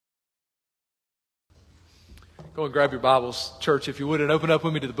Go and grab your Bibles, church, if you would, and open up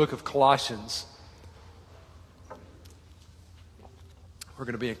with me to the book of Colossians. We're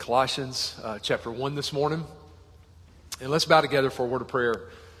going to be in Colossians chapter 1 this morning. And let's bow together for a word of prayer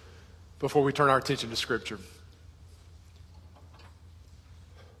before we turn our attention to Scripture.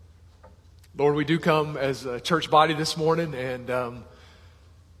 Lord, we do come as a church body this morning and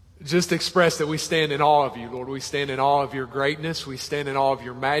just express that we stand in awe of you, Lord. We stand in awe of your greatness. We stand in awe of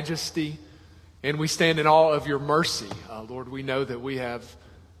your majesty. And we stand in awe of your mercy. Lord, we know that we have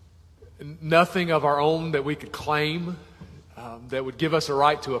nothing of our own that we could claim that would give us a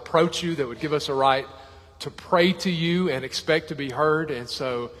right to approach you, that would give us a right to pray to you and expect to be heard. And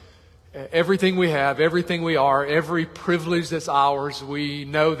so everything we have, everything we are, every privilege that's ours, we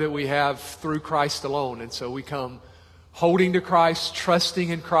know that we have through Christ alone. And so we come holding to Christ, trusting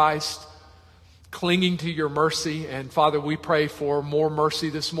in Christ, clinging to your mercy. And Father, we pray for more mercy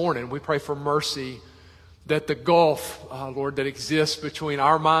this morning. We pray for mercy that the gulf, Lord, that exists between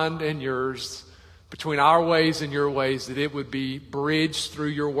our mind and yours, between our ways and your ways, that it would be bridged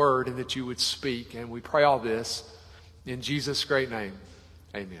through your word and that you would speak. And we pray all this in Jesus' great name.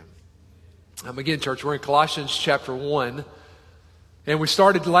 Amen. Again, church, we're in Colossians chapter 1. And we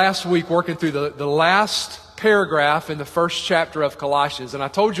started last week working through the last paragraph in the first chapter of Colossians. And I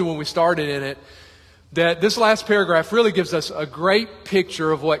told you when we started in it that this last paragraph really gives us a great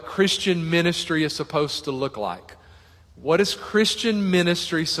picture of what Christian ministry is supposed to look like. What is Christian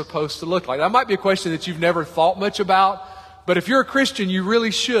ministry supposed to look like? That might be a question that you've never thought much about, but if you're a Christian, you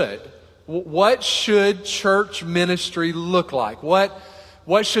really should. What should church ministry look like? What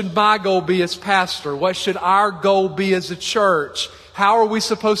should my goal be as pastor? What should our goal be as a church? How are we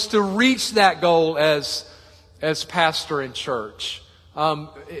supposed to reach that goal as pastor and church?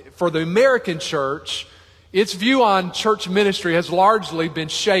 For the American church, its view on church ministry has largely been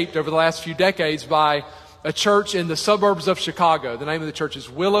shaped over the last few decades by a church in the suburbs of Chicago. The name of the church is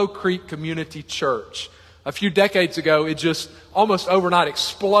Willow Creek Community Church. A few decades ago, it just almost overnight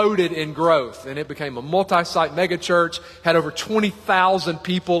exploded in growth, and it became a multi-site megachurch, had over 20,000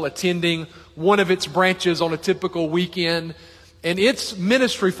 people attending one of its branches on a typical weekend, and its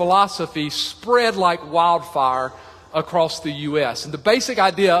ministry philosophy spread like wildfire across the U.S. And the basic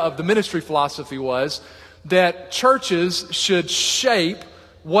idea of the ministry philosophy was that churches should shape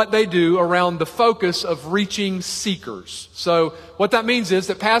what they do around the focus of reaching seekers. So what that means is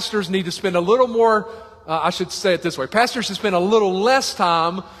that pastors need to spend a little more, I should say it this way, pastors should spend a little less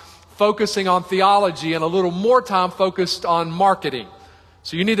time focusing on theology and a little more time focused on marketing.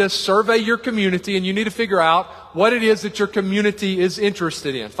 So you need to survey your community and you need to figure out what it is that your community is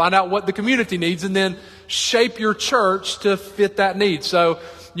interested in. Find out what the community needs and then shape your church to fit that need. So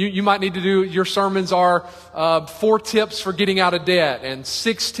you might need to do, your sermons are 4 tips for getting out of debt and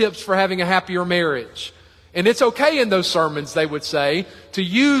 6 tips for having a happier marriage. And it's okay in those sermons, they would say, to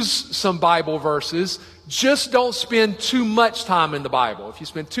use some Bible verses. Just don't spend too much time in the Bible. If you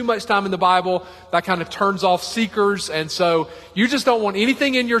spend too much time in the Bible, that kind of turns off seekers. And so you just don't want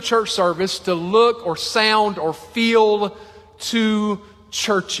anything in your church service to look or sound or feel too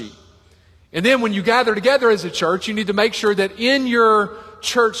churchy. And then when you gather together as a church, you need to make sure that in your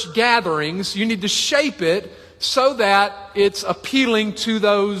church gatherings, you need to shape it so that it's appealing to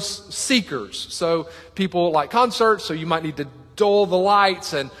those seekers. So people like concerts, so you might need to dull the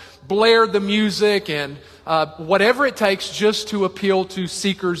lights and blare the music and whatever it takes just to appeal to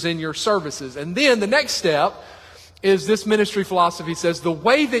seekers in your services. And then the next step is this ministry philosophy says the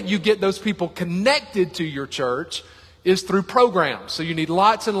way that you get those people connected to your church is through programs. So you need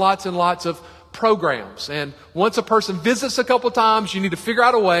lots and lots and lots of programs. And once a person visits a couple times, you need to figure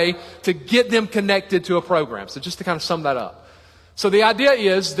out a way to get them connected to a program. So just to kind of sum that up. So the idea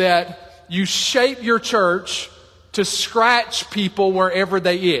is that you shape your church to scratch people wherever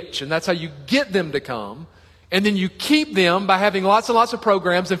they itch. And that's how you get them to come. And then you keep them by having lots and lots of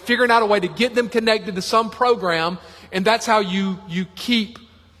programs and figuring out a way to get them connected to some program. And that's how you keep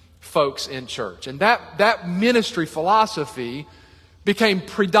folks in church. And that ministry philosophy became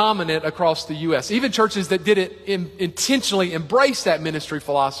predominant across the U.S. Even churches that did it intentionally embrace that ministry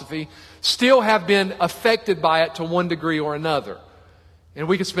philosophy still have been affected by it to one degree or another. And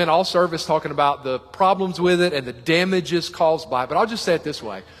we could spend all service talking about the problems with it and the damages caused by it. But I'll just say it this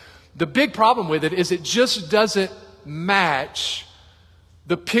way. The big problem with it is it just doesn't match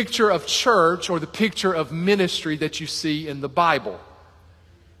the picture of church or the picture of ministry that you see in the Bible.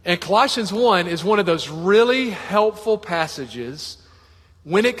 And Colossians 1 is one of those really helpful passages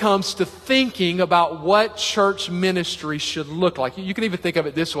when it comes to thinking about what church ministry should look like. You can even think of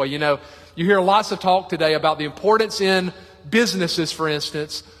it this way. You know, you hear lots of talk today about the importance in businesses, for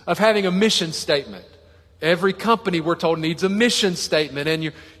instance, of having a mission statement. Every company, we're told, needs a mission statement,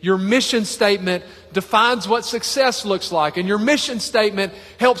 and your mission statement defines what success looks like, and your mission statement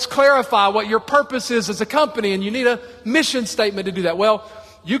helps clarify what your purpose is as a company, and you need a mission statement to do that. Well,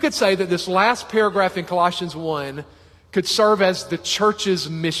 you could say that this last paragraph in Colossians 1 could serve as the church's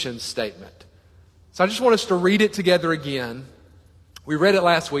mission statement. So I just want us to read it together again. We read it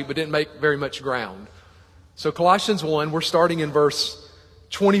last week, but didn't make very much ground. So Colossians 1, we're starting in verse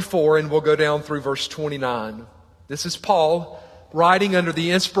 24, and we'll go down through verse 29. This is Paul writing under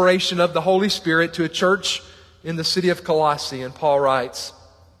the inspiration of the Holy Spirit to a church in the city of Colossae. And Paul writes,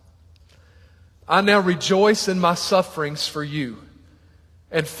 I now rejoice in my sufferings for you,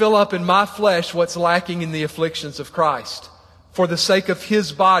 and fill up in my flesh what's lacking in the afflictions of Christ, for the sake of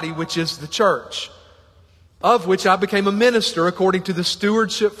His body, which is the church, of which I became a minister according to the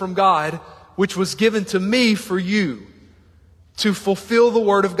stewardship from God, which was given to me for you, to fulfill the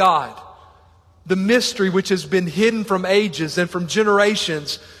word of God, the mystery which has been hidden from ages and from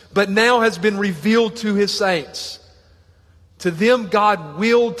generations, but now has been revealed to His saints. To them God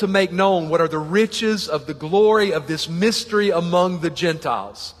willed to make known what are the riches of the glory of this mystery among the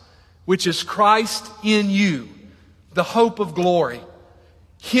Gentiles, which is Christ in you, the hope of glory.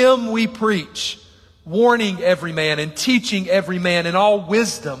 Him we preach, warning every man and teaching every man in all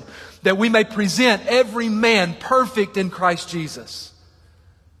wisdom, that we may present every man perfect in Christ Jesus.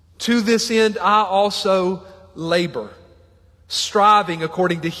 To this end I also labor, striving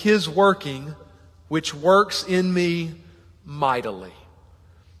according to His working, which works in me mightily.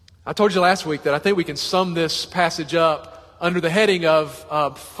 I told you last week that I think we can sum this passage up under the heading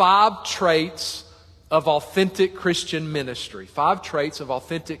of 5 traits of authentic Christian ministry. 5 traits of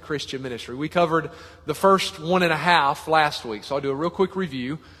authentic Christian ministry. We covered the first 1.5 last week, so I'll do a real quick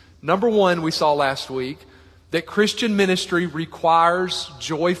review. Number 1, we saw last week that Christian ministry requires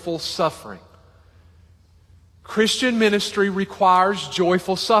joyful suffering. Christian ministry requires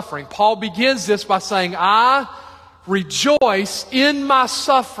joyful suffering. Paul begins this by saying, I rejoice in my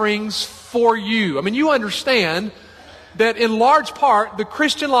sufferings for you. I mean, you understand that in large part, the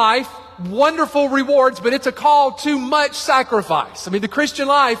Christian life, wonderful rewards, but it's a call to much sacrifice. I mean, the Christian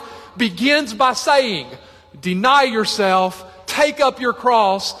life begins by saying, deny yourself, take up your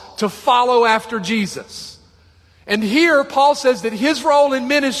cross to follow after Jesus. And here Paul says that his role in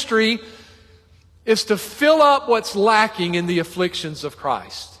ministry is to fill up what's lacking in the afflictions of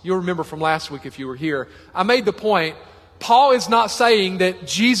Christ. You'll remember from last week if you were here, I made the point, Paul is not saying that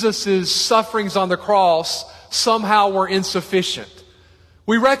Jesus' sufferings on the cross somehow were insufficient.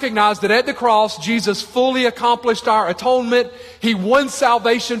 We recognize that at the cross, Jesus fully accomplished our atonement. He won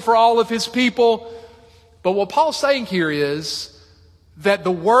salvation for all of His people. But what Paul's saying here is that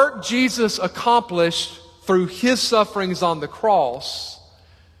the work Jesus accomplished through His sufferings on the cross,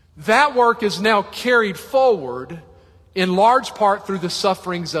 that work is now carried forward in large part through the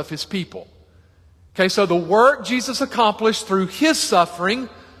sufferings of His people. Okay, so the work Jesus accomplished through His suffering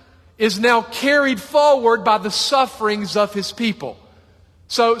is now carried forward by the sufferings of His people.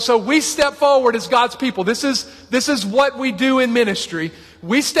 So we step forward as God's people. This is what we do in ministry.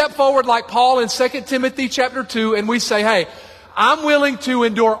 We step forward like Paul in 2 Timothy chapter 2, and we say, hey, I'm willing to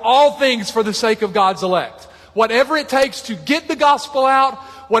endure all things for the sake of God's elect. Whatever it takes to get the gospel out,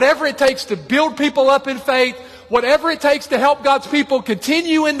 whatever it takes to build people up in faith, whatever it takes to help God's people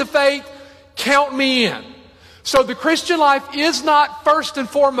continue in the faith, count me in. So the Christian life is not first and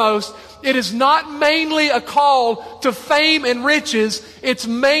foremost, it is not mainly a call to fame and riches, it's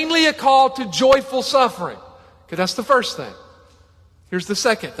mainly a call to joyful suffering. Okay, that's the first thing. Here's the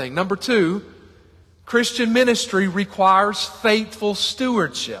second thing. Number 2, Christian ministry requires faithful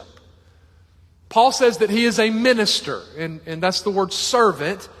stewardship. Paul says that he is a minister, and that's the word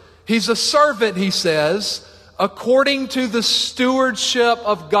servant. He's a servant, he says, according to the stewardship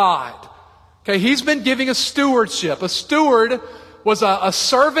of God. Okay, he's been giving a stewardship. A steward was a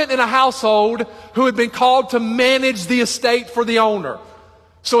servant in a household who had been called to manage the estate for the owner.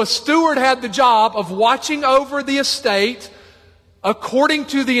 So a steward had the job of watching over the estate according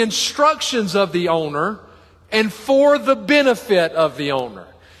to the instructions of the owner and for the benefit of the owner.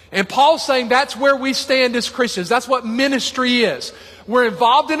 And Paul's saying that's where we stand as Christians. That's what ministry is. We're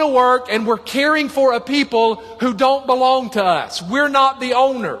involved in a work and we're caring for a people who don't belong to us. We're not the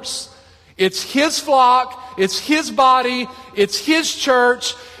owners. It's His flock, it's His body, it's His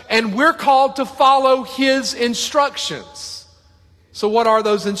church, and we're called to follow His instructions. So what are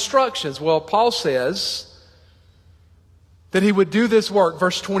those instructions? Well, Paul says that he would do this work,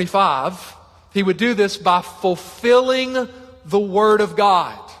 verse 25, he would do this by fulfilling the Word of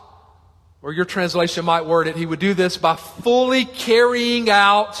God. Or your translation might word it, he would do this by fully carrying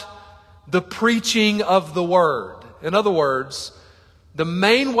out the preaching of the word. In other words, the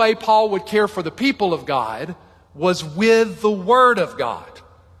main way Paul would care for the people of God was with the word of God.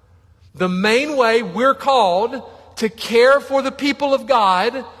 The main way we're called to care for the people of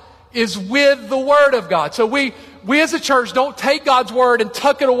God is with the word of God. So we as a church don't take God's word and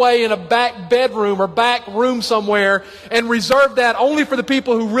tuck it away in a back bedroom or back room somewhere and reserve that only for the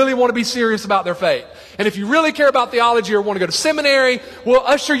people who really want to be serious about their faith. And if you really care about theology or want to go to seminary, we'll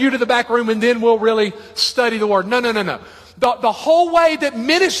usher you to the back room and then we'll really study the word. No. The whole way that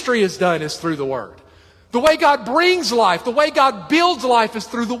ministry is done is through the word. The way God brings life, the way God builds life is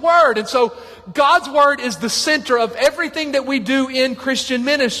through the word. And so God's word is the center of everything that we do in Christian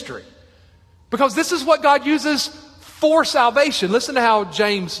ministry. Because this is what God uses for salvation. Listen to how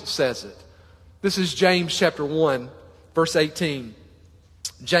James says it. This is James chapter 1, verse 18.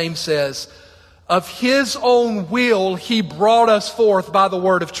 James says, "Of his own will he brought us forth by the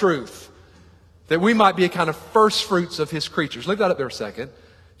word of truth, that we might be a kind of first fruits of his creatures." Leave that up there a second.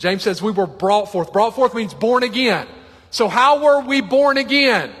 James says we were brought forth. Brought forth means born again. So how were we born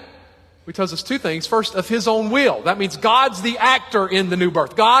again? He tells us two things. First, of his own will. That means God's the actor in the new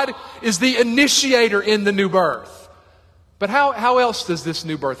birth. God is the initiator in the new birth. But how else does this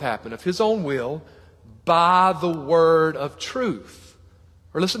new birth happen? Of his own will, by the word of truth.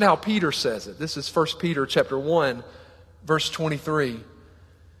 Or listen to how Peter says it. This is 1 Peter chapter 1, verse 23.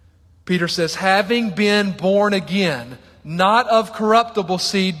 Peter says, "Having been born again, not of corruptible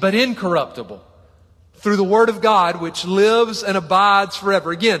seed, but incorruptible, through the word of God, which lives and abides forever."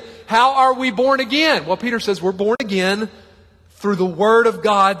 Again, how are we born again? Well, Peter says we're born again through the word of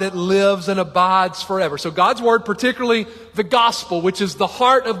God that lives and abides forever. So God's word, particularly the gospel, which is the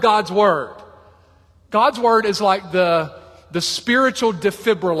heart of God's word. God's word is like the spiritual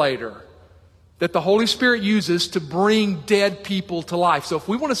defibrillator that the Holy Spirit uses to bring dead people to life. So if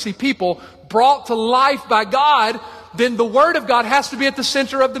we want to see people brought to life by God, then the word of God has to be at the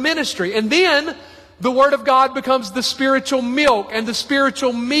center of the ministry. And then the word of God becomes the spiritual milk and the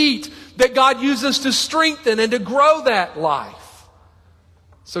spiritual meat that God uses to strengthen and to grow that life.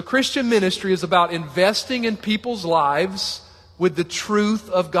 So Christian ministry is about investing in people's lives with the truth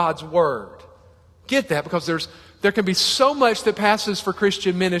of God's word. Get that? Because there can be so much that passes for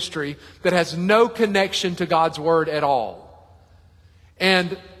Christian ministry that has no connection to God's word at all.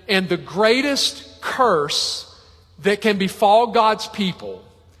 And the greatest curse that can befall God's people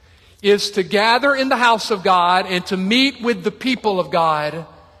is to gather in the house of God and to meet with the people of God,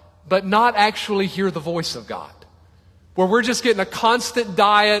 but not actually hear the voice of God. Where we're just getting a constant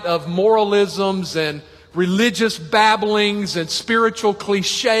diet of moralisms and religious babblings and spiritual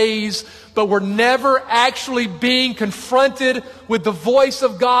cliches, but we're never actually being confronted with the voice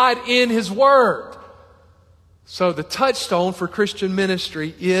of God in His Word. So the touchstone for Christian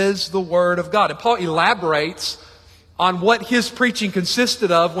ministry is the Word of God. And Paul elaborates on what his preaching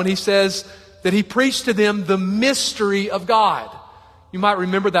consisted of when he says that he preached to them the mystery of God. You might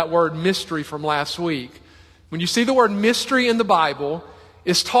remember that word mystery from last week. When you see the word mystery in the Bible,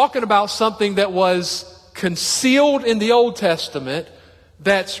 it's talking about something that was concealed in the Old Testament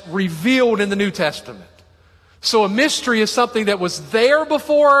that's revealed in the New Testament. So a mystery is something that was there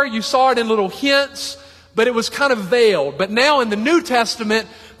before, you saw it in little hints, but it was kind of veiled. But now in the New Testament,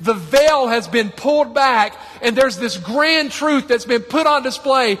 the veil has been pulled back and there's this grand truth that's been put on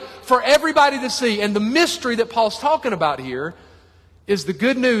display for everybody to see. And the mystery that Paul's talking about here is the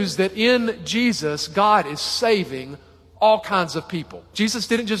good news that in Jesus, God is saving all kinds of people. Jesus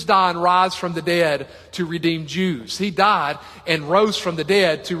didn't just die and rise from the dead to redeem Jews. He died and rose from the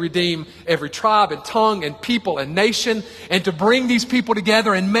dead to redeem every tribe and tongue and people and nation, and to bring these people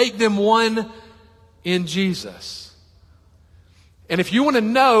together and make them one in Jesus. And if you want to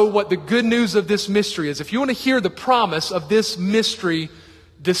know what the good news of this mystery is, if you want to hear the promise of this mystery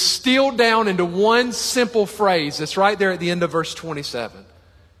distilled down into one simple phrase, it's right there at the end of verse 27.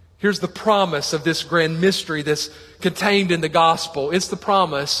 Here's the promise of this grand mystery that's contained in the gospel. It's the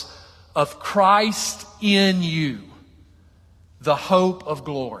promise of Christ in you, the hope of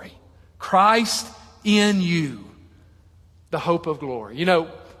glory. Christ in you, the hope of glory. You know,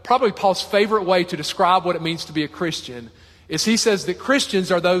 probably Paul's favorite way to describe what it means to be a Christian is he says that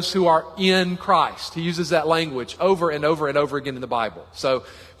Christians are those who are in Christ. He uses that language over and over and over again in the Bible. So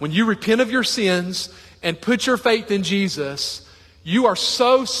when you repent of your sins and put your faith in Jesus, you are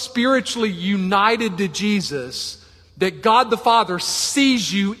so spiritually united to Jesus that God the Father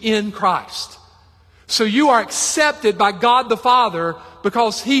sees you in Christ. So you are accepted by God the Father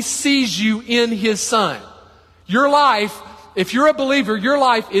because He sees you in His Son. Your life, if you're a believer, your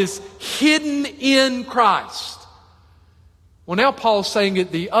life is hidden in Christ. Well, now Paul's saying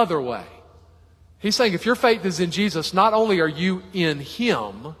it the other way. He's saying if your faith is in Jesus, not only are you in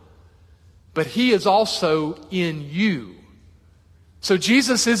Him, but He is also in you. So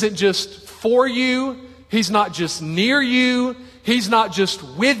Jesus isn't just for you. He's not just near you. He's not just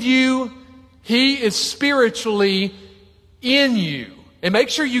with you. He is spiritually in you. And make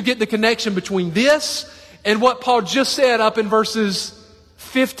sure you get the connection between this and what Paul just said up in verses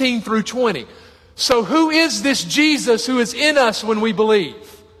 15 through 20. So who is this Jesus who is in us when we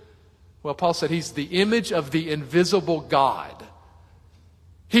believe? Well, Paul said He's the image of the invisible God.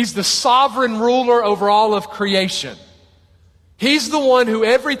 He's the sovereign ruler over all of creation. He's the one who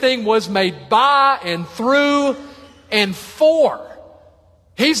everything was made by and through and for.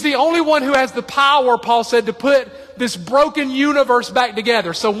 He's the only one who has the power, Paul said, to put this broken universe back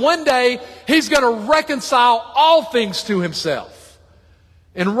together. So one day, He's going to reconcile all things to Himself.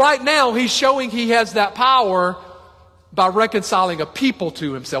 And right now, He's showing He has that power by reconciling a people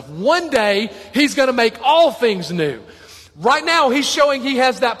to Himself. One day, He's going to make all things new. Right now, He's showing He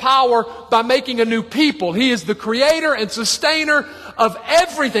has that power by making a new people. He is the creator and sustainer of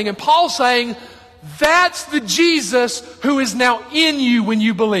everything. And Paul's saying, that's the Jesus who is now in you when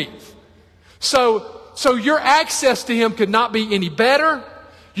you believe. So your access to Him could not be any better.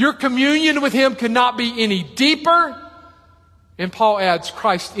 Your communion with Him could not be any deeper. And Paul adds,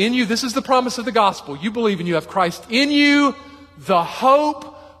 Christ in you. This is the promise of the gospel. You believe and you have Christ in you, the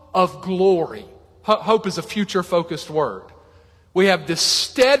hope of glory. Hope is a future-focused word. We have this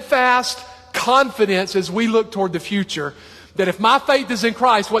steadfast confidence as we look toward the future that if my faith is in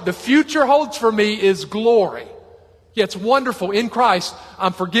Christ, what the future holds for me is glory. Yeah, it's wonderful. In Christ,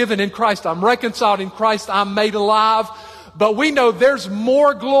 I'm forgiven. In Christ, I'm reconciled. In Christ, I'm made alive. But we know there's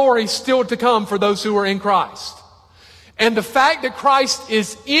more glory still to come for those who are in Christ. And the fact that Christ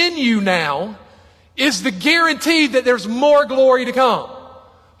is in you now is the guarantee that there's more glory to come.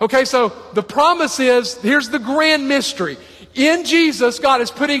 Okay, so the promise is, here's the grand mystery. In Jesus, God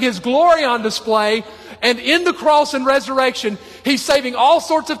is putting His glory on display, and in the cross and resurrection, He's saving all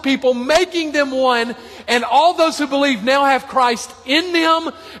sorts of people, making them one, and all those who believe now have Christ in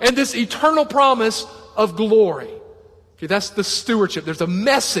them and this eternal promise of glory. Okay, that's the stewardship. There's a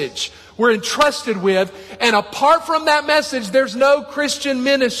message we're entrusted with, and apart from that message, there's no Christian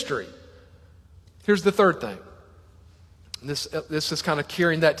ministry. Here's the third thing. This is kind of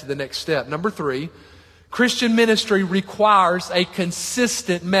carrying that to the next step. Number 3, Christian ministry requires a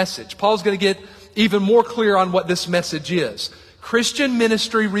consistent message. Paul's going to get even more clear on what this message is. Christian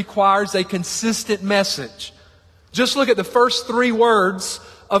ministry requires a consistent message. Just look at the first 3 words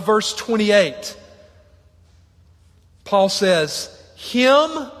of verse 28. Paul says, Him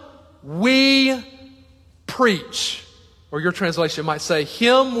we preach. Or your translation might say,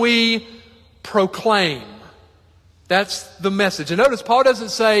 Him we proclaim. That's the message. And notice, Paul doesn't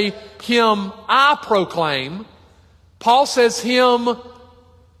say, Him I proclaim. Paul says, Him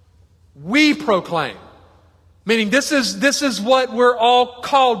we proclaim. Meaning this is what we're all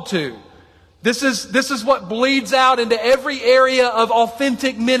called to. This is what bleeds out into every area of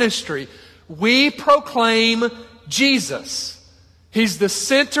authentic ministry. We proclaim Jesus. He's the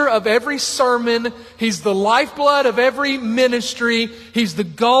center of every sermon. He's the lifeblood of every ministry. He's the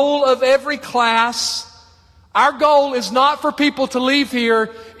goal of every class. Our goal is not for people to leave here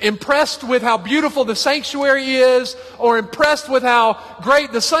impressed with how beautiful the sanctuary is or impressed with how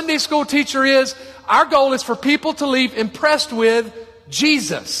great the Sunday school teacher is. Our goal is for people to leave impressed with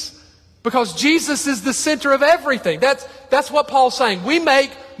Jesus, because Jesus is the center of everything. That's what Paul's saying. We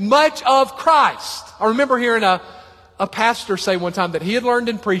make much of Christ. I remember hearing a pastor say one time that he had learned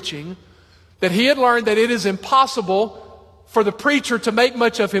in preaching, that he had learned that it is impossible for the preacher to make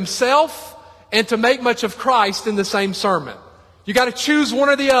much of himself and to make much of Christ in the same sermon. You got to choose one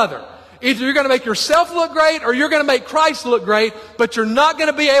or the other. Either you're going to make yourself look great or you're going to make Christ look great, but you're not going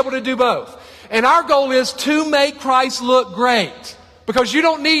to be able to do both. And our goal is to make Christ look great, because you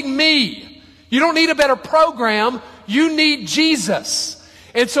don't need me. You don't need a better program. You need Jesus.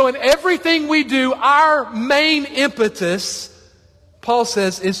 And so in everything we do, our main impetus, Paul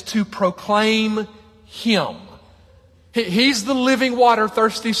says, is to proclaim Him. He's the living water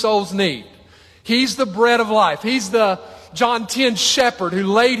thirsty souls need. He's the bread of life. He's the John 10 shepherd who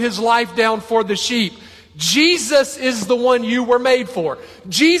laid His life down for the sheep. Jesus is the one you were made for.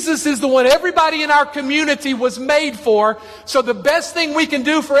 Jesus is the one everybody in our community was made for. So the best thing we can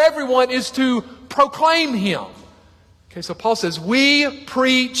do for everyone is to proclaim Him. Okay, so Paul says, we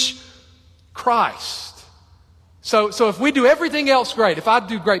preach Christ. So if we do everything else great, if I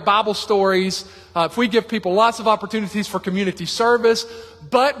do great Bible stories, if we give people lots of opportunities for community service,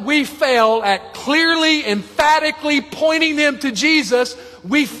 but we fail at clearly, emphatically pointing them to Jesus,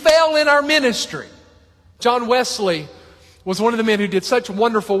 we fail in our ministry. John Wesley was one of the men who did such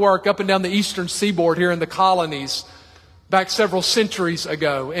wonderful work up and down the eastern seaboard here in the colonies back several centuries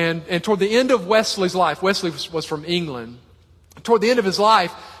ago. And toward the end of Wesley's life, Wesley was from England. Toward the end of his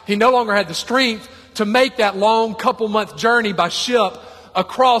life, he no longer had the strength to make that long couple-month journey by ship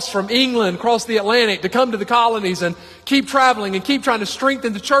across from England, across the Atlantic, to come to the colonies and keep traveling and keep trying to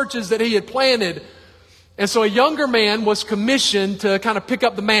strengthen the churches that he had planted. And so a younger man was commissioned to kind of pick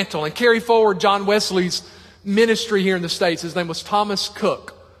up the mantle and carry forward John Wesley's ministry here in the States. His name was Thomas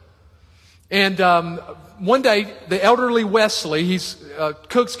Cook. And one day, the elderly Wesley,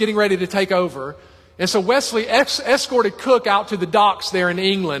 Cook's getting ready to take over. And so Wesley escorted Cook out to the docks there in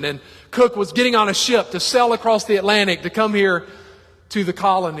England. And Cook was getting on a ship to sail across the Atlantic to come here to the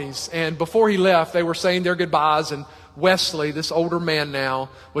colonies. And before he left, they were saying their goodbyes. And Wesley, this older man now,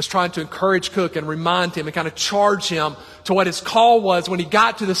 was trying to encourage Cook and remind him and kind of charge him to what his call was when he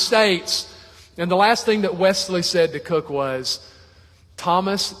got to the States. And the last thing that Wesley said to Cook was,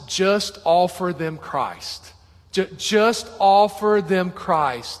 Thomas, just offer them Christ. Just offer them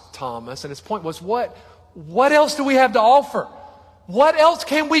Christ, Thomas. And his point was, what else do we have to offer? What else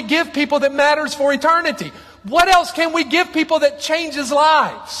can we give people that matters for eternity? What else can we give people that changes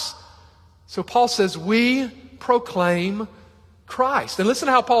lives? So Paul says, we proclaim Christ. And listen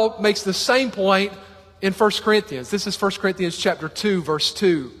to how Paul makes the same point in 1 Corinthians. This is 1 Corinthians chapter 2, verse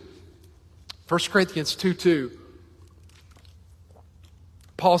 2. 1 Corinthians 2:2.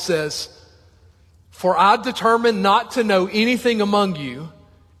 Paul says, for I determined not to know anything among you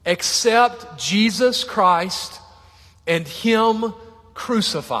except Jesus Christ and Him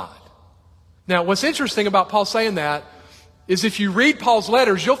crucified. Now, what's interesting about Paul saying that is if you read Paul's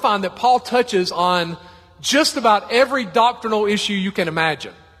letters, you'll find that Paul touches on just about every doctrinal issue you can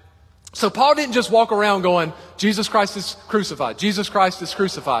imagine. So Paul didn't just walk around going, Jesus Christ is crucified. Jesus Christ is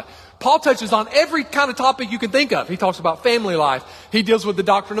crucified. Paul touches on every kind of topic you can think of. He talks about family life. He deals with the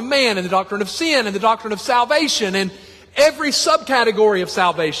doctrine of man and the doctrine of sin and the doctrine of salvation and every subcategory of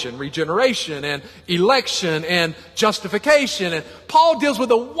salvation, regeneration and election and justification. And Paul deals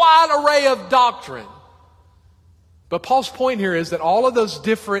with a wide array of doctrine. But Paul's point here is that all of those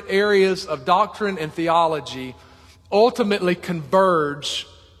different areas of doctrine and theology ultimately converge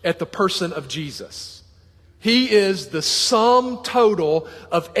at the person of Jesus. He is the sum total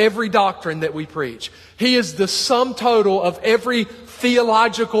of every doctrine that we preach. He is the sum total of every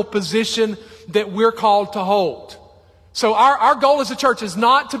theological position that we're called to hold. So our goal as a church is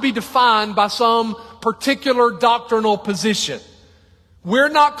not to be defined by some particular doctrinal position. We're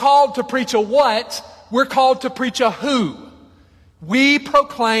not called to preach a what, we're called to preach a who. We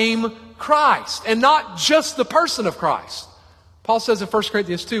proclaim Christ, and not just the person of Christ. Paul says in 1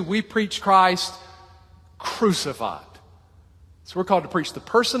 Corinthians 2, we preach Christ crucified. So we're called to preach the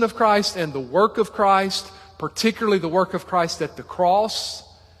person of Christ and the work of Christ, particularly the work of Christ at the cross,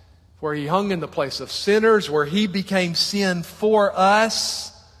 where He hung in the place of sinners, where He became sin for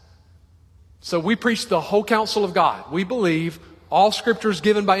us. So we preach the whole counsel of God. We believe all Scripture is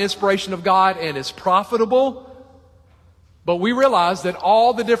given by inspiration of God and is profitable. But we realize that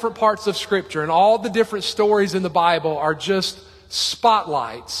all the different parts of Scripture and all the different stories in the Bible are just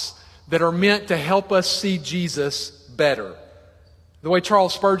spotlights that are meant to help us see Jesus better. The way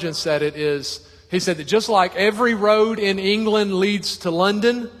Charles Spurgeon said it is, he said that just like every road in England leads to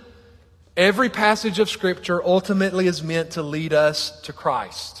London, every passage of Scripture ultimately is meant to lead us to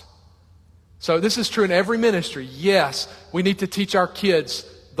Christ. So this is true in every ministry. Yes, we need to teach our kids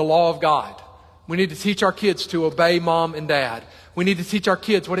the law of God. We need to teach our kids to obey mom and dad. We need to teach our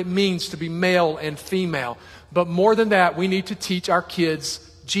kids what it means to be male and female. But more than that, we need to teach our kids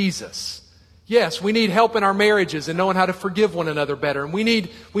Jesus. Yes, we need help in our marriages and knowing how to forgive one another better. And we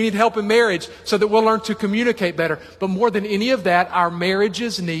need help in marriage so that we'll learn to communicate better. But more than any of that, our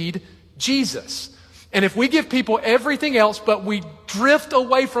marriages need Jesus. And if we give people everything else, but we drift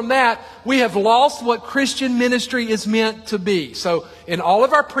away from that, we have lost what Christian ministry is meant to be. So in all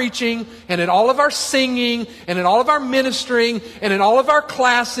of our preaching and in all of our singing and in all of our ministering and in all of our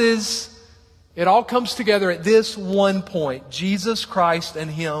classes, it all comes together at this one point: Jesus Christ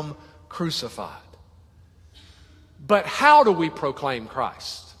and Him crucified. But how do we proclaim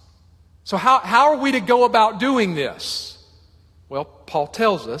Christ? So how are we to go about doing this? Well, Paul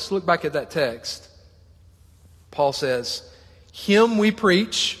tells us, look back at that text. Paul says, Him we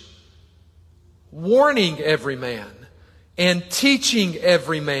preach, warning every man and teaching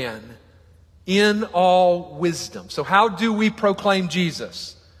every man in all wisdom. So how do we proclaim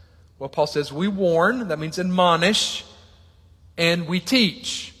Jesus? Well, Paul says we warn, that means admonish, and we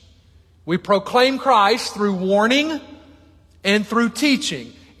teach. We proclaim Christ through warning and through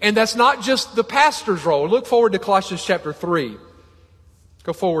teaching. And that's not just the pastor's role. Look forward to Colossians chapter 3.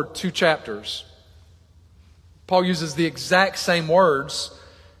 Go forward 2 chapters. Paul uses the exact same words.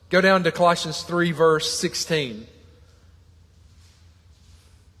 Go down to Colossians 3 verse 16.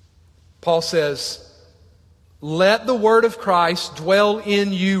 Paul says, let the word of Christ dwell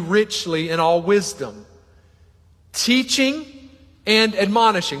in you richly in all wisdom, teaching and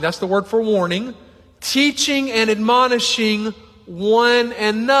admonishing. That's the word for warning. Teaching and admonishing one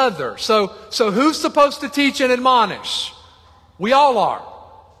another. So who's supposed to teach and admonish? We all are.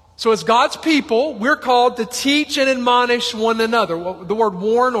 So as God's people, we're called to teach and admonish one another. The word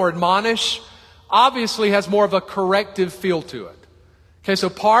warn or admonish obviously has more of a corrective feel to it. Okay, so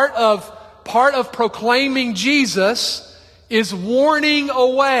part of proclaiming Jesus is warning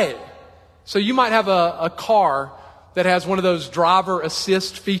away. So you might have a car that has one of those driver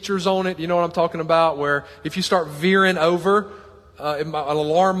assist features on it. You know what I'm talking about? Where if you start veering over, an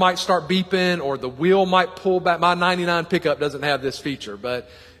alarm might start beeping or the wheel might pull back. My 99 pickup doesn't have this feature, but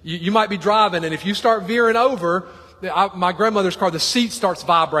you might be driving, and if you start veering over, my grandmother's car, the seat starts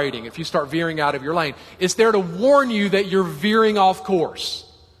vibrating if you start veering out of your lane. It's there to warn you that you're veering off course.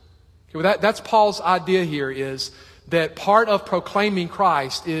 Okay, well, that's Paul's idea here, is that part of proclaiming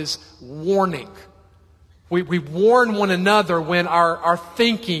Christ is warning. We warn one another when our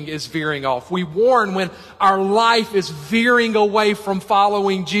thinking is veering off. We warn when our life is veering away from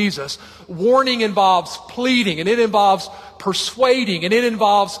following Jesus. Warning involves pleading, and it involves persuading, and it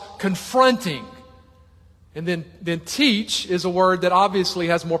involves confronting. And then teach is a word that obviously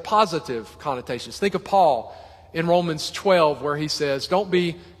has more positive connotations. Think of Paul in Romans 12 where he says, don't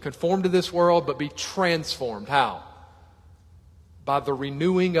be conformed to this world, but be transformed. How? By the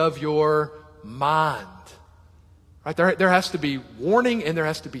renewing of your mind. Right? There has to be warning and there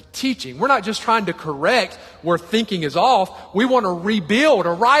has to be teaching. We're not just trying to correct where thinking is off. We want to rebuild a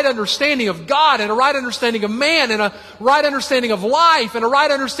right understanding of God and a right understanding of man and a right understanding of life and a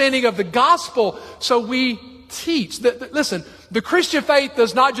right understanding of the gospel. So we teach. Listen, the Christian faith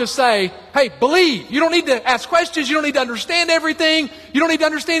does not just say, hey, believe. You don't need to ask questions. You don't need to understand everything. You don't need to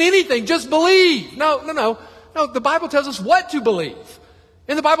understand anything. Just believe. No. The Bible tells us what to believe.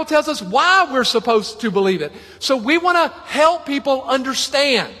 And the Bible tells us why we're supposed to believe it. So we want to help people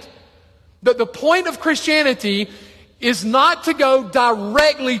understand that the point of Christianity is not to go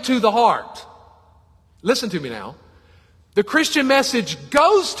directly to the heart. Listen to me now. The Christian message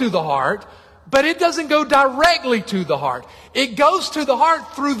goes to the heart, but it doesn't go directly to the heart. It goes to the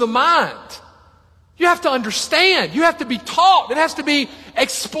heart through the mind. You have to understand. You have to be taught. It has to be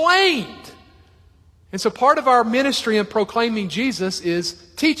explained. And so part of our ministry in proclaiming Jesus is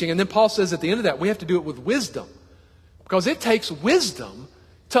teaching. And then Paul says at the end of that, we have to do it with wisdom. Because it takes wisdom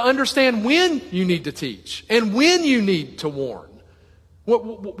to understand when you need to teach and when you need to warn.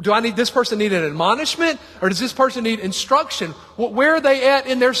 This person need an admonishment, or does this person need instruction? Where are they at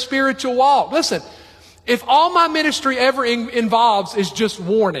in their spiritual walk? Listen, if all my ministry ever involves is just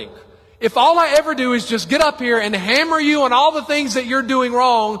warning, if all I ever do is just get up here and hammer you on all the things that you're doing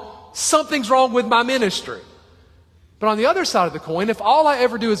wrong, something's wrong with my ministry. But on the other side of the coin, if all I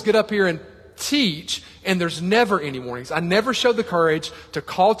ever do is get up here and teach, and there's never any warnings, I never show the courage to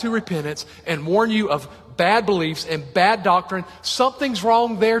call to repentance and warn you of bad beliefs and bad doctrine, something's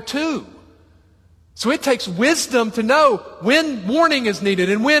wrong there too. So it takes wisdom to know when warning is needed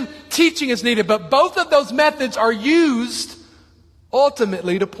and when teaching is needed. But both of those methods are used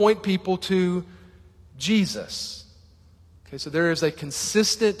ultimately to point people to Jesus. Okay, so there is a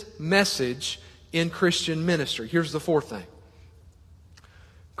consistent message in Christian ministry. Here's the fourth thing.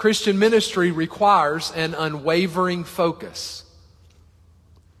 Christian ministry requires an unwavering focus.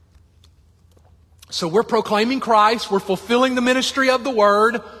 So we're proclaiming Christ, we're fulfilling the ministry of the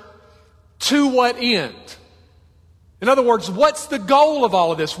Word. To what end? In other words, what's the goal of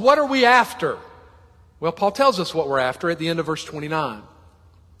all of this? What are we after? Well, Paul tells us what we're after at the end of verse 29.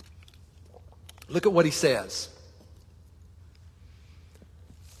 Look at what he says.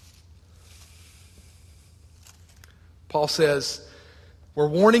 Paul says, we're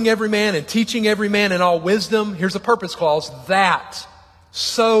warning every man and teaching every man in all wisdom. Here's a purpose clause,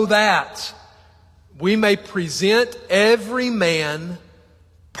 so that we may present every man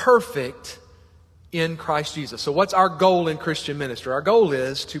perfect in Christ Jesus. So what's our goal in Christian ministry? Our goal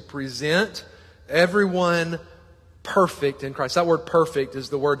is to present everyone perfect in Christ. That word perfect is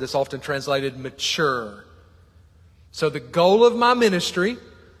the word that's often translated mature. So the goal of my ministry,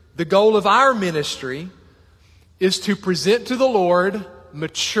 the goal of our ministry, is to present to the Lord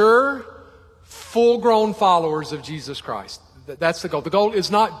mature, full-grown followers of Jesus Christ. That's the goal. The goal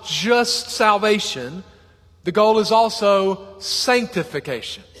is not just salvation. The goal is also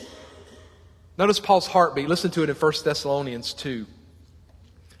sanctification. Notice Paul's heartbeat. Listen to it in 1 Thessalonians 2.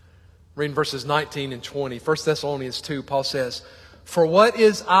 Reading verses 19 and 20. 1 Thessalonians 2, Paul says, "For what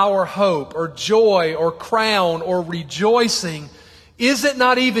is our hope or joy or crown or rejoicing? Is it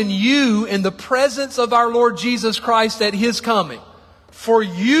not even you in the presence of our Lord Jesus Christ at His coming? For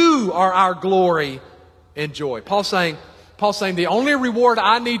you are our glory and joy." Paul's saying the only reward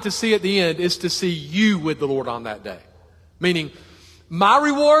I need to see at the end is to see you with the Lord on that day. Meaning, my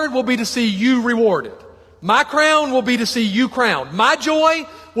reward will be to see you rewarded. My crown will be to see you crowned. My joy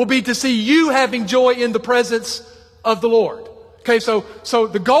will be to see you having joy in the presence of the Lord. Okay, so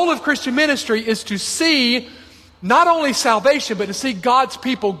the goal of Christian ministry is to see not only salvation, but to see God's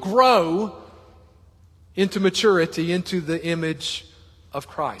people grow into maturity, into the image of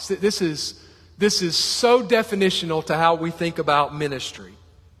Christ. This is so definitional to how we think about ministry.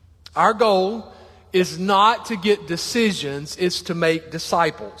 Our goal is not to get decisions, it's to make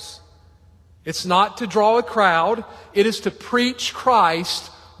disciples. It's not to draw a crowd, it is to preach Christ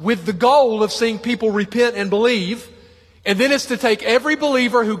with the goal of seeing people repent and believe. And then it's to take every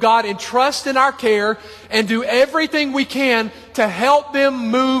believer who God entrusts in our care and do everything we can to help them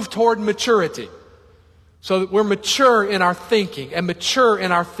move toward maturity. So that we're mature in our thinking and mature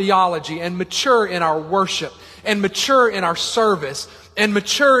in our theology and mature in our worship and mature in our service and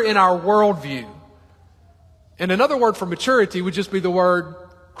mature in our worldview. And another word for maturity would just be the word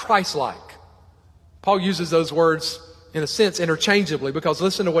Christ-like. Paul uses those words in a sense interchangeably, because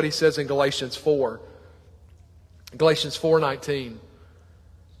listen to what he says in Galatians 4. Galatians 4:19.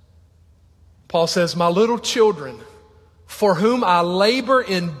 Paul says, "My little children, for whom I labor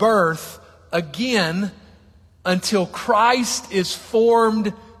in birth again until Christ is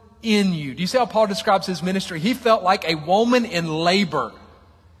formed in you." Do you see how Paul describes his ministry? He felt like a woman in labor,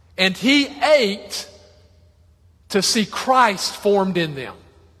 and he ached to see Christ formed in them.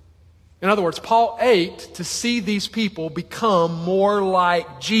 In other words, Paul ached to see these people become more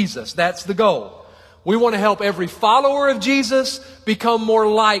like Jesus. That's the goal. We want to help every follower of Jesus become more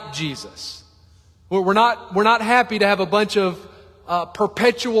like Jesus. We're not happy to have a bunch of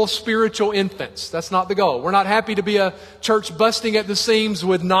perpetual spiritual infants. That's not the goal. We're not happy to be a church busting at the seams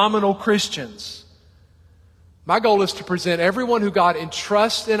with nominal Christians. My goal is to present everyone who God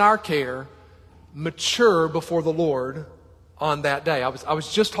entrusts in our care mature before the Lord on that day. I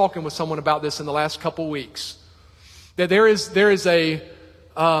was just talking with someone about this in the last couple weeks. That there is a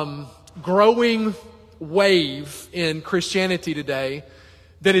growing wave in Christianity today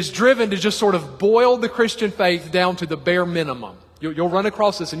that is driven to just sort of boil the Christian faith down to the bare minimum. You'll run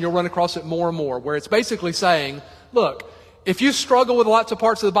across this, and you'll run across it more and more, where it's basically saying, look, if you struggle with lots of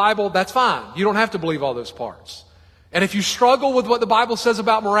parts of the Bible, that's fine. You don't have to believe all those parts. And if you struggle with what the Bible says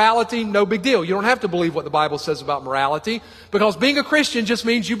about morality, no big deal. You don't have to believe what the Bible says about morality, because being a Christian just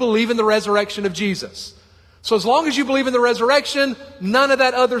means you believe in the resurrection of Jesus. So as long as you believe in the resurrection, none of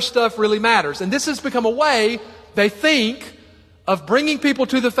that other stuff really matters. And this has become a way, they think, of bringing people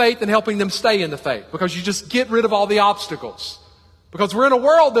to the faith and helping them stay in the faith, because you just get rid of all the obstacles. Because we're in a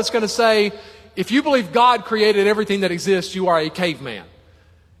world that's going to say, if you believe God created everything that exists, you are a caveman.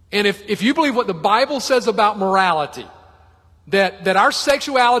 And if you believe what the Bible says about morality, that our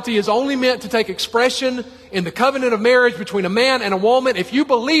sexuality is only meant to take expression in the covenant of marriage between a man and a woman, if you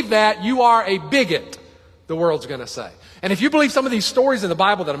believe that, you are a bigot, the world's going to say. And if you believe some of these stories in the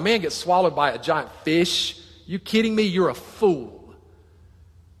Bible that a man gets swallowed by a giant fish, you kidding me? You're a fool.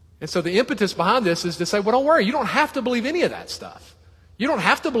 And so the impetus behind this is to say, well, don't worry, you don't have to believe any of that stuff. You don't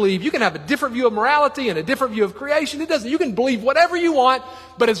have to believe. You can have a different view of morality and a different view of creation. You can believe whatever you want,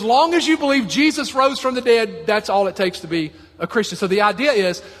 but as long as you believe Jesus rose from the dead, that's all it takes to be a Christian. So the idea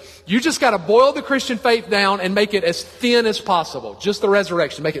is, you just got to boil the Christian faith down and make it as thin as possible. Just the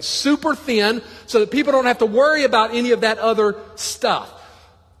resurrection. Make it super thin so that people don't have to worry about any of that other stuff.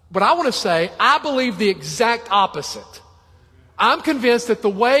 But I want to say, I believe the exact opposite. I'm convinced that the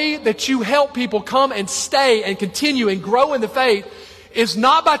way that you help people come and stay and continue and grow in the faith is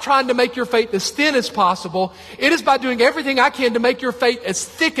not by trying to make your faith as thin as possible. It is by doing everything I can to make your faith as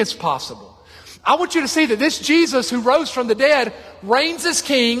thick as possible. I want you to see that this Jesus who rose from the dead reigns as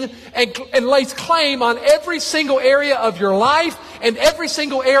king and lays claim on every single area of your life and every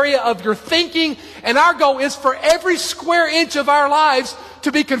single area of your thinking. And our goal is for every square inch of our lives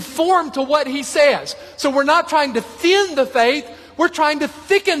to be conformed to what he says. So we're not trying to thin the faith, we're trying to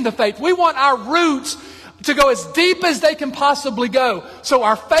thicken the faith. We want our roots to go as deep as they can possibly go, so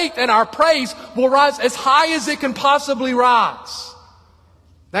our faith and our praise will rise as high as it can possibly rise.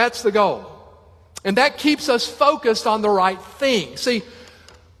 That's the goal. And that keeps us focused on the right thing. See,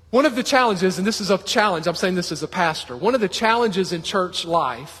 one of the challenges, and this is a challenge, I'm saying this as a pastor, one of the challenges in church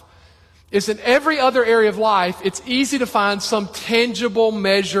life is in every other area of life, it's easy to find some tangible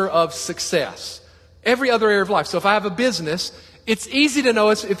measure of success. Every other area of life. So if I have a business, it's easy to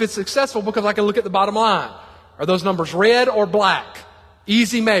know if it's successful because I can look at the bottom line. Are those numbers red or black?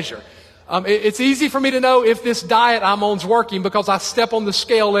 Easy measure. It's easy for me to know if this diet I'm on is working because I step on the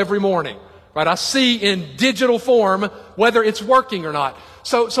scale every morning. Right? I see in digital form whether it's working or not.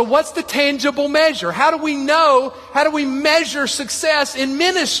 So what's the tangible measure? How do we know, how do we measure success in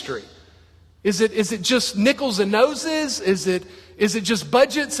ministry? Is it just nickels and noses? Is it just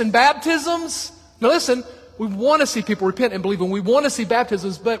budgets and baptisms? Now listen, we want to see people repent and believe, and we want to see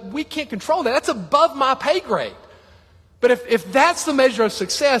baptisms, but we can't control that. That's above my pay grade. But if that's the measure of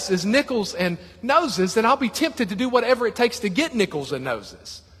success is nickels and noses, then I'll be tempted to do whatever it takes to get nickels and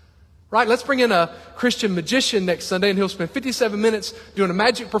noses. Right? Let's bring in a Christian magician next Sunday, and he'll spend 57 minutes doing a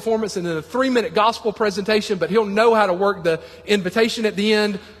magic performance and then a 3-minute gospel presentation, but he'll know how to work the invitation at the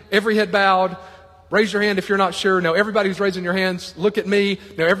end. Every head bowed. Raise your hand if you're not sure. Now, everybody who's raising your hands, look at me.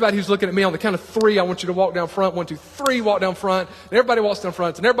 Now, everybody who's looking at me, on the count of 3, I want you to walk down front. 1, 2, 3, walk down front. And everybody walks down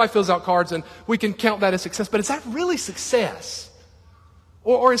front, and everybody fills out cards, and we can count that as success. But is that really success?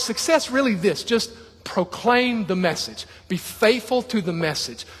 Or is success really this? Just proclaim the message. Be faithful to the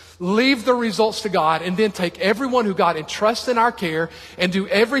message. Leave the results to God, and then take everyone who God entrusts in our care and do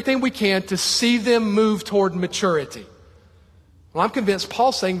everything we can to see them move toward maturity. Well, I'm convinced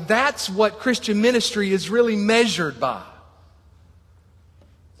Paul's saying that's what Christian ministry is really measured by.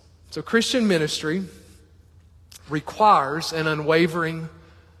 So Christian ministry requires an unwavering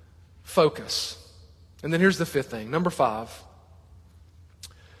focus. And then here's the 5th thing. Number 5.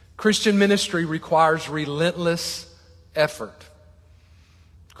 Christian ministry requires relentless effort.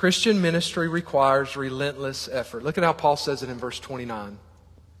 Christian ministry requires relentless effort. Look at how Paul says it in verse 29.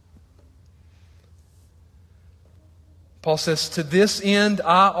 Paul says, "To this end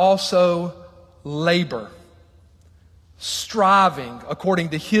I also labor, striving according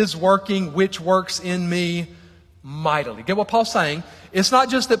to His working, which works in me mightily." Get what Paul's saying? It's not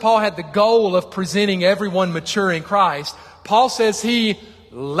just that Paul had the goal of presenting everyone mature in Christ. Paul says he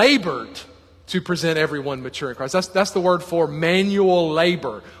labored to present everyone mature in Christ. That's the word for manual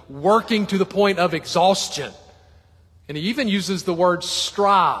labor, working to the point of exhaustion. And he even uses the word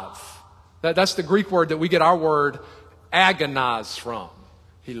strive. That's the Greek word that we get our word agonize from.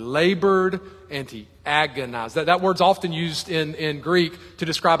 He labored and he agonized. That word's often used in Greek to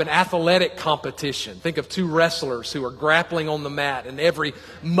describe an athletic competition. Think of 2 wrestlers who are grappling on the mat, and every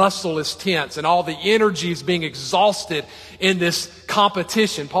muscle is tense and all the energy is being exhausted in this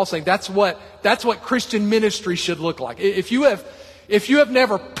competition. Paul's saying that's what Christian ministry should look like. If you have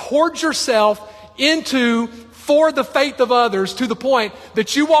never poured yourself into for the faith of others to the point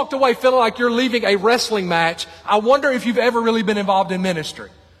that you walked away feeling like you're leaving a wrestling match, I wonder if you've ever really been involved in ministry.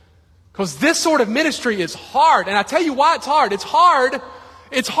 Because this sort of ministry is hard. And I tell you why it's hard. It's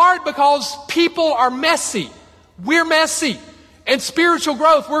hard because people are messy. We're messy. And spiritual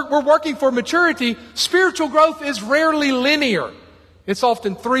growth, we're working for maturity. Spiritual growth is rarely linear. It's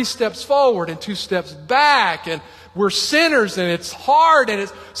often 3 steps forward and 2 steps back, and we're sinners, and it's hard,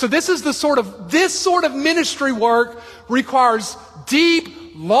 so this sort of ministry work requires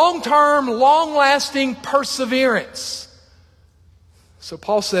deep, long-term, long-lasting perseverance. So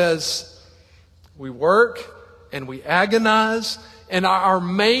Paul says, we work and we agonize, and our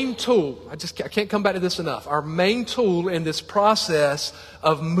main tool, I can't come back to this enough, our main tool in this process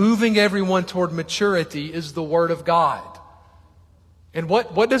of moving everyone toward maturity is the Word of God. And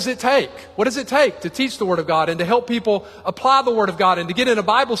what does it take? What does it take to teach the Word of God and to help people apply the Word of God and to get in a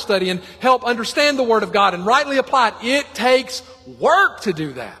Bible study and help understand the Word of God and rightly apply it? It takes work to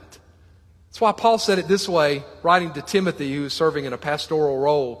do that. That's why Paul said it this way, writing to Timothy, who is serving in a pastoral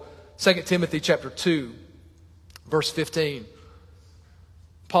role. 2 Timothy chapter 2, verse 15.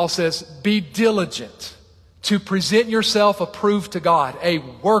 Paul says, "Be diligent to present yourself approved to God, a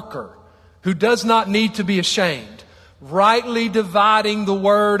worker who does not need to be ashamed, rightly dividing the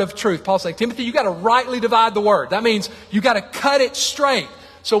word of truth." Paul's saying, Timothy, you got to rightly divide the word. That means you got to cut it straight.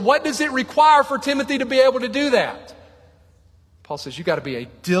 So what does it require for Timothy to be able to do that? Paul says you got to be a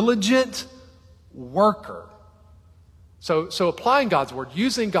diligent worker. So applying God's word,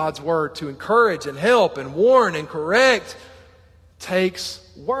 using God's word to encourage and help and warn and correct takes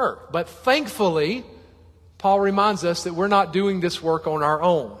work. But thankfully, Paul reminds us that we're not doing this work on our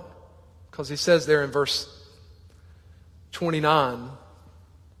own. Because he says there in verse 29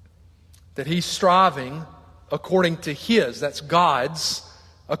 that he's striving according to His, that's God's,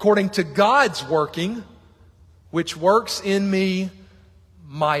 according to God's working, which works in me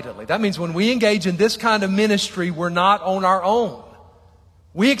mightily. That means when we engage in this kind of ministry, we're not on our own.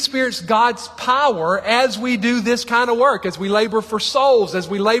 We experience God's power as we do this kind of work, as we labor for souls, as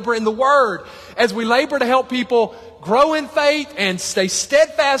we labor in the Word, as we labor to help people grow in faith and stay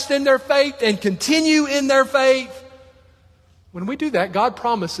steadfast in their faith and continue in their faith. When we do that, God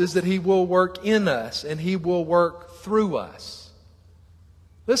promises that He will work in us and He will work through us.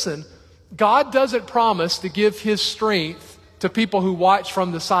 Listen, God doesn't promise to give His strength to people who watch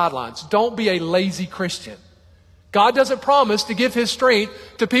from the sidelines. Don't be a lazy Christian. God doesn't promise to give His strength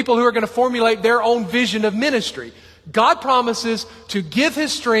to people who are going to formulate their own vision of ministry. God promises to give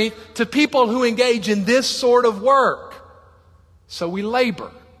His strength to people who engage in this sort of work. So we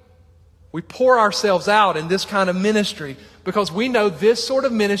labor. We pour ourselves out in this kind of ministry because we know this sort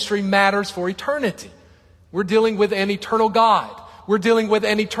of ministry matters for eternity. We're dealing with an eternal God. We're dealing with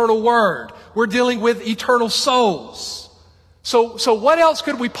an eternal Word. We're dealing with eternal souls. So what else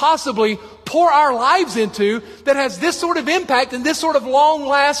could we possibly pour our lives into that has this sort of impact and this sort of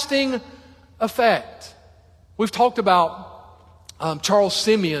long-lasting effect? We've talked about Charles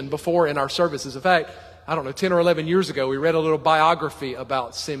Simeon before in our services. In fact, 10 or 11 years ago, we read a little biography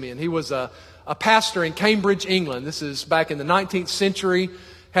about Simeon. He was a pastor in Cambridge, England. This is back in the 19th century.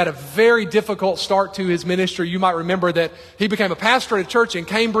 Had a very difficult start to his ministry. You might remember that he became a pastor at a church in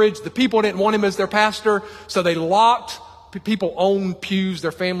Cambridge. The people didn't want him as their pastor, so they locked. People own pews,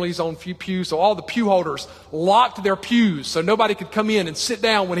 their families own pews, so all the pew holders locked their pews so nobody could come in and sit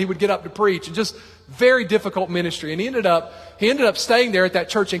down when he would get up to preach. And just very difficult ministry. And he ended up staying there at that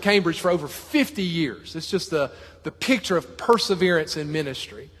church in Cambridge for over 50 years. It's just the picture of perseverance in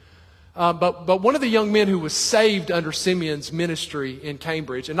ministry. But one of the young men who was saved under Simeon's ministry in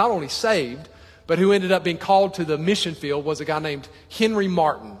Cambridge, and not only saved, but who ended up being called to the mission field, was a guy named Henry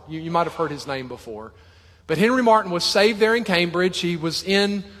Martin. You might have heard his name before. But Henry Martin was saved there in Cambridge. He was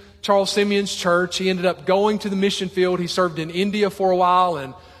in Charles Simeon's church. He ended up going to the mission field. He served in India for a while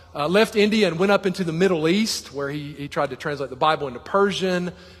and left India and went up into the Middle East, where he tried to translate the Bible into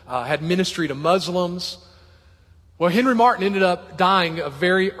Persian, had ministry to Muslims. Well, Henry Martin ended up dying a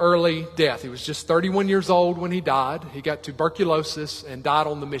very early death. He was just 31 years old when he died. He got tuberculosis and died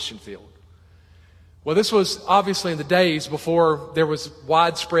on the mission field. Well, this was obviously in the days before there was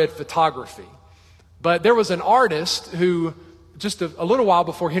widespread photography. But there was an artist who, just a little while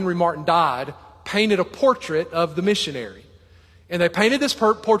before Henry Martin died, painted a portrait of the missionary. And they painted this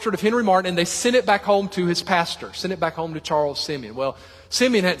portrait of Henry Martin, and they sent it back home to his pastor, sent it back home to Charles Simeon. Well,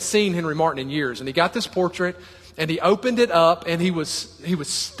 Simeon hadn't seen Henry Martin in years, and he got this portrait, and he opened it up, and he was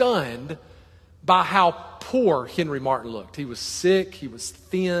stunned by how poor Henry Martin looked. He was sick, he was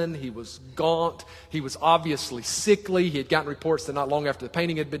thin, he was gaunt, he was obviously sickly. He had gotten reports that not long after the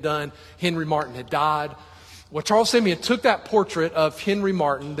painting had been done, Henry Martin had died. Well, Charles Simeon took that portrait of Henry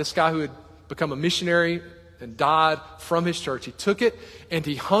Martin, this guy who had become a missionary and died from his church. He took it and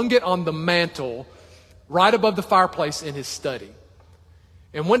he hung it on the mantle right above the fireplace in his study.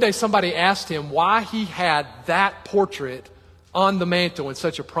 And one day somebody asked him why he had that portrait on the mantle in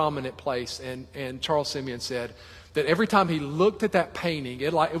such a prominent place. And Charles Simeon said that every time he looked at that painting,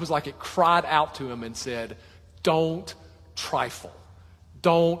 it was like it cried out to him and said, "Don't trifle.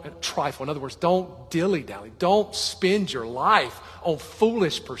 Don't trifle." In other words, don't dilly-dally. Don't spend your life on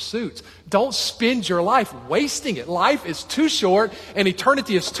foolish pursuits. Don't spend your life wasting it. Life is too short and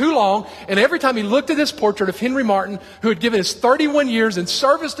eternity is too long. And every time he looked at this portrait of Henry Martin, who had given his 31 years in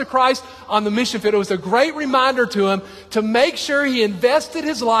service to Christ on the mission field, it was a great reminder to him to make sure he invested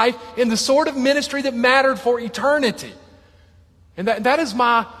his life in the sort of ministry that mattered for eternity. And that is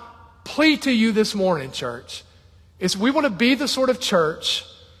my plea to you this morning, church. Is we want to be the sort of church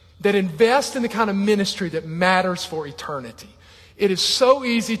that invests in the kind of ministry that matters for eternity. It is so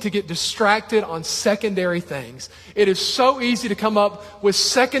easy to get distracted on secondary things. It is so easy to come up with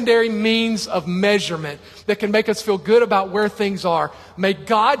secondary means of measurement that can make us feel good about where things are. May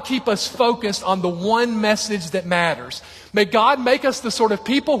God keep us focused on the one message that matters. May God make us the sort of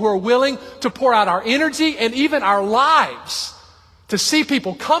people who are willing to pour out our energy and even our lives to see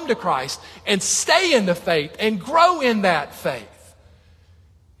people come to Christ and stay in the faith and grow in that faith.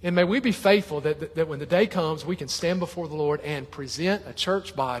 And may we be faithful that when the day comes, we can stand before the Lord and present a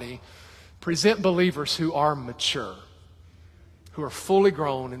church body, present believers who are mature, who are fully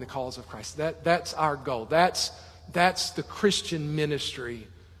grown in the cause of Christ. That's our goal. That's the Christian ministry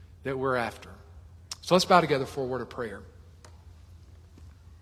that we're after. So let's bow together for a word of prayer.